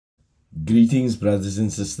Greetings, brothers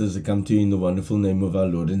and sisters. I come to you in the wonderful name of our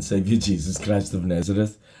Lord and Savior Jesus Christ of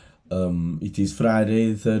Nazareth. It is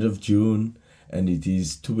Friday, 3rd of June, and it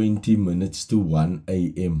is 20 minutes to 1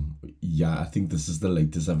 a.m. Yeah, I think this is the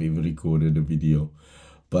latest I've ever recorded a video.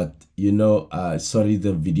 But, sorry,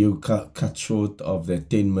 the video cut short of that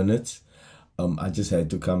 10 minutes. I just had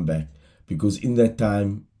to come back because in that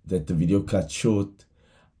time that the video cut short,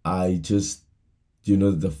 I just,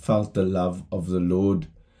 felt the love of the Lord.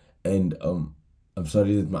 And I'm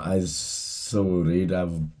sorry that my eyes are so red. I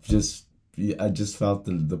just felt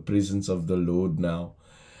the presence of the Lord now,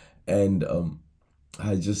 and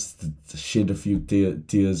I just shed a few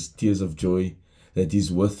tears of joy that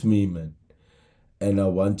He's with me, man. And I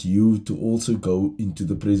want you to also go into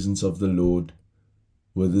the presence of the Lord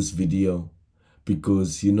with this video,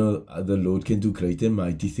 because the Lord can do great and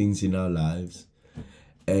mighty things in our lives.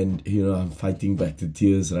 And I'm fighting back the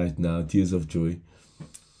tears right now, tears of joy,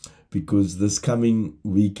 because this coming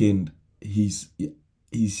weekend he's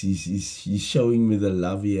showing me the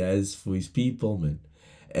love He has for His people, man.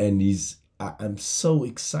 And I'm so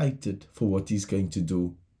excited for what He's going to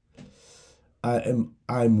do. I'm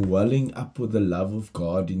welling up with the love of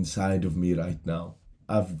God inside of me right now.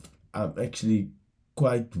 I'm actually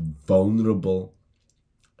quite vulnerable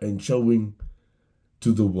and showing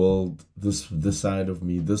to the world this side of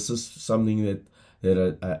me. This is something that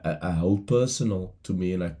I hold personal to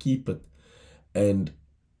me, and I keep it. And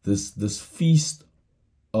this feast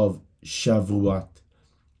of Shavout,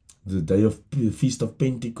 the feast of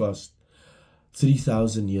Pentecost,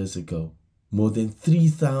 3,000 years ago, more than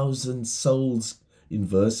 3,000 souls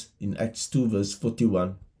in Acts 2 verse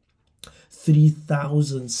 41.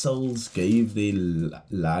 3,000 souls gave their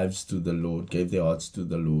lives to the Lord, gave their hearts to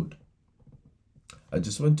the Lord. I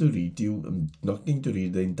just want to read to you. I'm not going to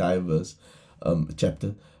read the entire verse,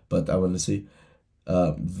 chapter, but I want to say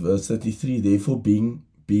verse 33, therefore being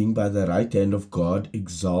by the right hand of God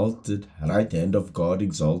exalted, and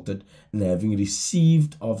having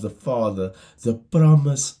received of the Father the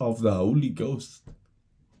promise of the Holy Ghost,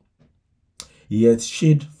 He hath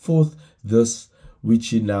shed forth this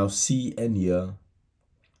which ye now see and hear.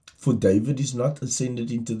 For David is not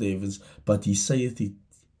ascended into the heavens, but he saith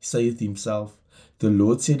himself, the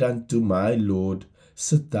Lord said unto my Lord,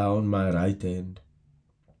 sit down my right hand.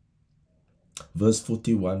 Verse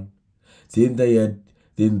 41. Then they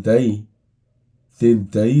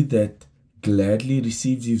that gladly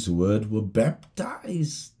received His word were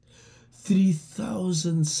baptized,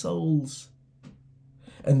 3,000 souls.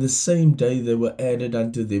 And the same day there were added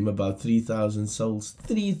unto them about 3,000 souls.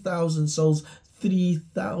 3,000 souls,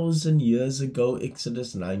 3,000 years ago,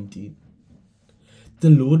 Exodus 19. The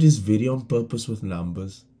Lord is very on purpose with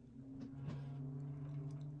numbers.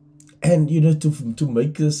 And to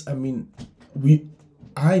make this, I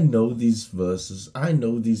know these verses.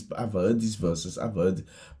 I've heard these verses.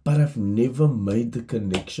 But I've never made the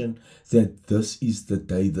connection that this is the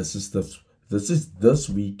day. This is this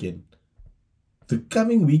weekend. The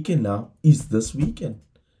coming weekend now is this weekend.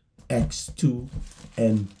 Acts 2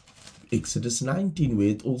 and Exodus 19, where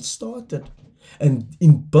it all started. And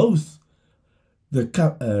in both, like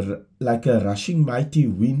a rushing mighty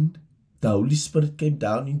wind, the Holy Spirit came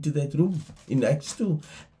down into that room in Acts 2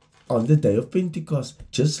 on the day of Pentecost,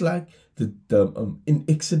 just like in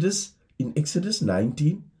Exodus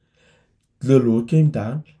 19, the Lord came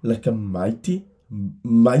down like a mighty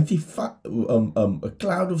a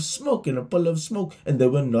cloud of smoke and a pillar of smoke, and they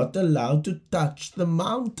were not allowed to touch the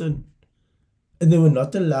mountain, and they were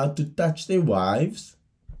not allowed to touch their wives.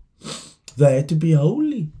 They had to be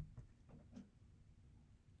holy.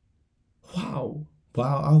 Wow,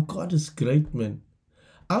 our God is great, man.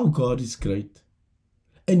 Our God is great.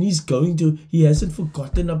 And He hasn't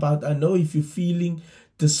forgotten about. I know if you're feeling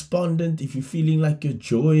despondent, if you're feeling like your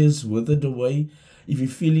joy is withered away, if you're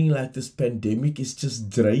feeling like this pandemic is just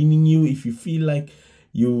draining you, if you feel like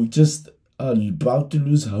you just are about to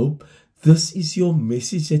lose hope, this is your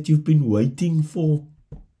message that you've been waiting for.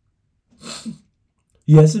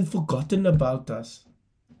 He hasn't forgotten about us.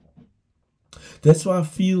 That's why I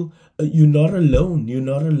feel you're not alone. You're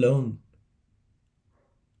not alone.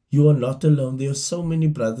 You are not alone. There are so many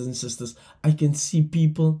brothers and sisters. I can see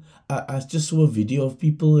people. I just saw a video of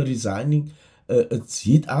people resigning. It's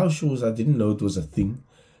hit our shores. I didn't know it was a thing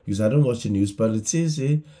because I don't watch the news, but it says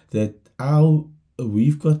that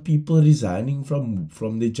we've got people resigning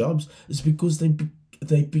from their jobs. It's because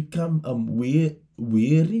they become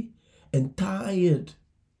weary and tired.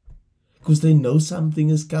 Because they know something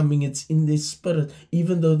is coming. It's in their spirit.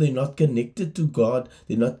 Even though they're not connected to God,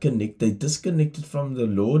 they're disconnected from the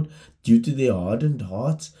Lord due to their hardened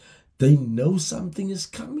hearts. They know something is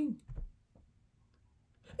coming.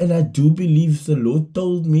 And I do believe the Lord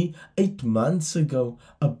told me 8 months ago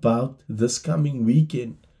about this coming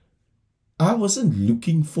weekend. I wasn't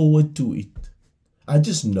looking forward to it. I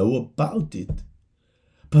just know about it.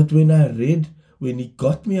 But when I read, when he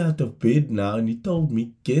got me out of bed now and he told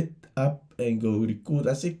me, get up and go record,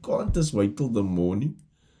 I said, can't just wait till the morning?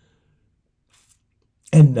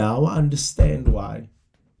 And now I understand why.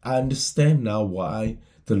 I understand now why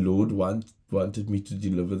the Lord wanted me to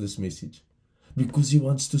deliver this message. Because he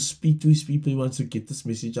wants to speak to his people. He wants to get this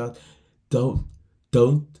message out. Don't.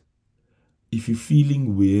 If you're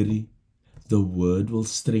feeling weary, the word will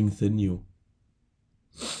strengthen you.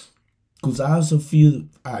 Because I also feel,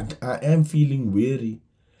 I am feeling weary.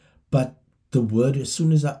 But the word, as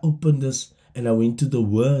soon as I opened this and I went to the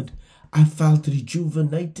word, I felt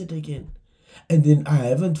rejuvenated again. And then I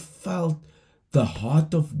haven't felt the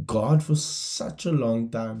heart of God for such a long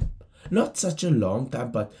time. Not such a long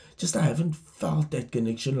time, but just I haven't felt that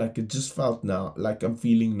connection like it just felt now, like I'm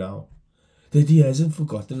feeling now. That he hasn't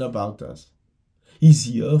forgotten about us. He's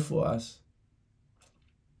here for us.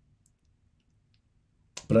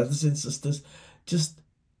 Brothers and sisters, just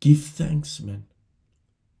give thanks, man.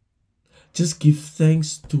 Just give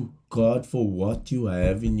thanks to God for what you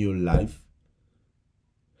have in your life.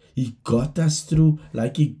 He got us through,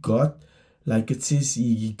 like it says,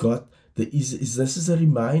 he got this is a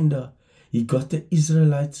reminder. He got the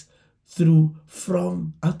Israelites through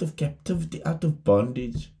from out of captivity, out of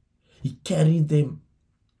bondage. He carried them.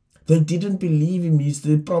 They didn't believe him. He's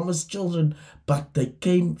the promised children, but they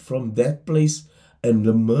came from that place and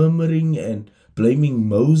the murmuring and blaming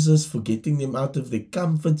Moses for getting them out of their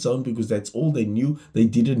comfort zone because that's all they knew. They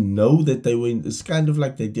didn't know that they were in, it's kind of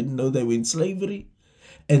like they didn't know they were in slavery.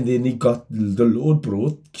 And then the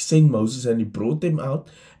Lord sent Moses and he brought them out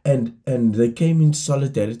and they came in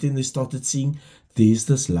solidarity and they started seeing there's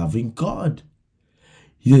this loving God.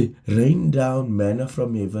 He rained down manna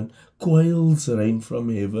from heaven, quails rained from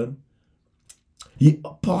heaven. He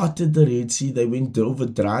parted the Red Sea, they went over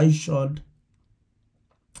dry shod.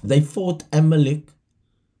 They fought Amalek.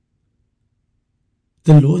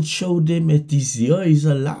 The Lord showed them that he's here, he's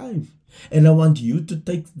alive. And I want you to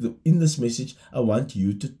take, in this message, I want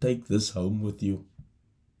you to take this home with you.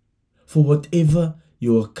 For whatever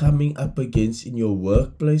you are coming up against in your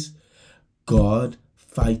workplace, God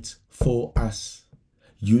fights for us.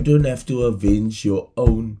 You don't have to avenge your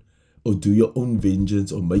own or do your own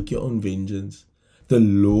vengeance or make your own vengeance. The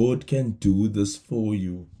Lord can do this for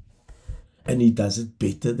you. And he does it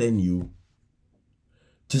better than you.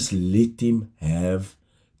 Just let him have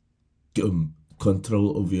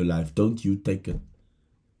control over your life. Don't you take it.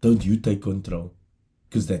 Don't you take control.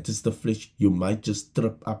 Because that is the flesh. You might just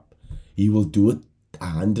trip up. He will do it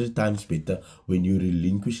 100 times better when you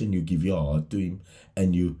relinquish and you give your heart to him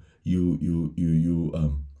and you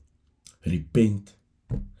repent.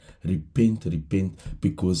 Repent,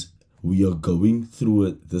 because we are going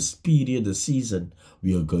through this period, a season.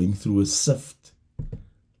 We are going through a sift.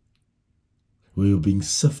 We are being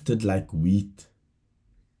sifted like wheat.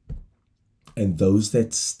 And those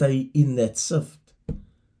that stay in that sift,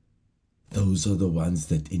 those are the ones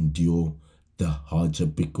that endure the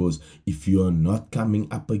hardship. Because if you are not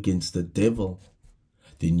coming up against the devil,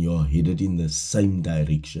 then you are headed in the same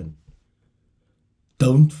direction.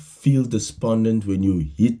 Don't feel despondent when you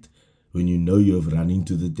know you have run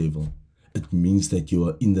into the devil. It means that you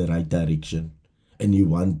are in the right direction. And you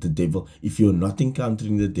want the devil. If you're not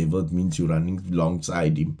encountering the devil, it means you're running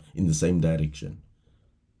alongside him in the same direction.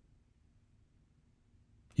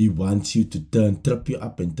 He wants you to trip you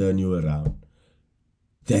up and turn you around.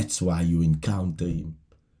 That's why you encounter him.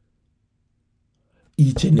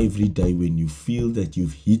 Each and every day when you feel that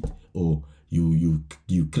you've hit or you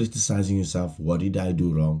criticizing yourself, what did I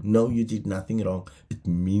do wrong? No, you did nothing wrong. It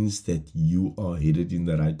means that you are headed in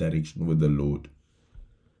the right direction with the Lord.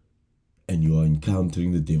 And you are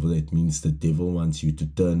encountering the devil. That means the devil wants you to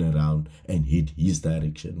turn around and head his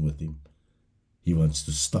direction with him. He wants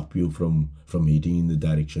to stop you from heading in the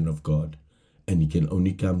direction of God. And he can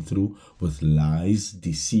only come through with lies,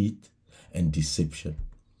 deceit, and deception.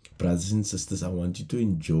 Brothers and sisters, I want you to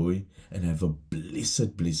enjoy and have a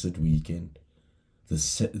blessed, blessed weekend. The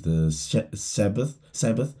Sabbath,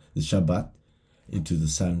 the Shabbat, into the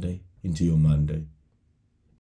Sunday, into your Monday.